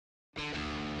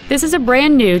This is a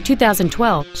brand new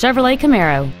 2012 Chevrolet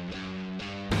Camaro.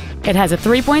 It has a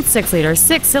 3.6-liter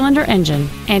six-cylinder engine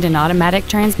and an automatic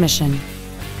transmission.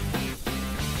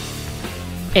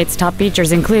 Its top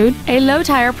features include a low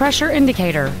tire pressure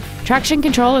indicator, traction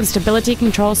control and stability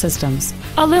control systems,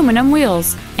 aluminum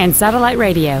wheels, and satellite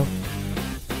radio.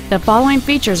 The following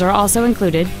features are also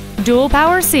included: dual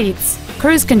power seats,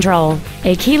 cruise control,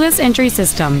 a keyless entry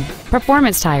system,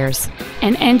 performance tires,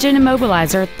 an engine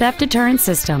immobilizer theft deterrent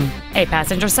system, a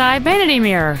passenger side vanity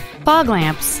mirror, fog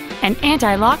lamps, an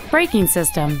anti-lock braking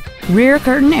system, rear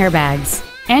curtain airbags,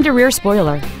 and a rear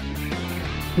spoiler.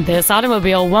 This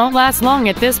automobile won't last long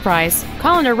at this price.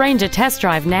 Call and arrange a test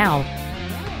drive now.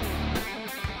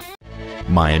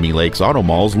 Miami Lakes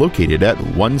Automall is located at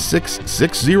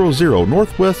 16600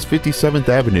 Northwest 57th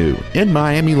Avenue in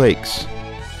Miami Lakes.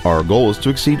 Our goal is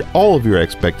to exceed all of your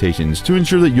expectations to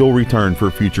ensure that you'll return for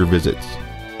future visits.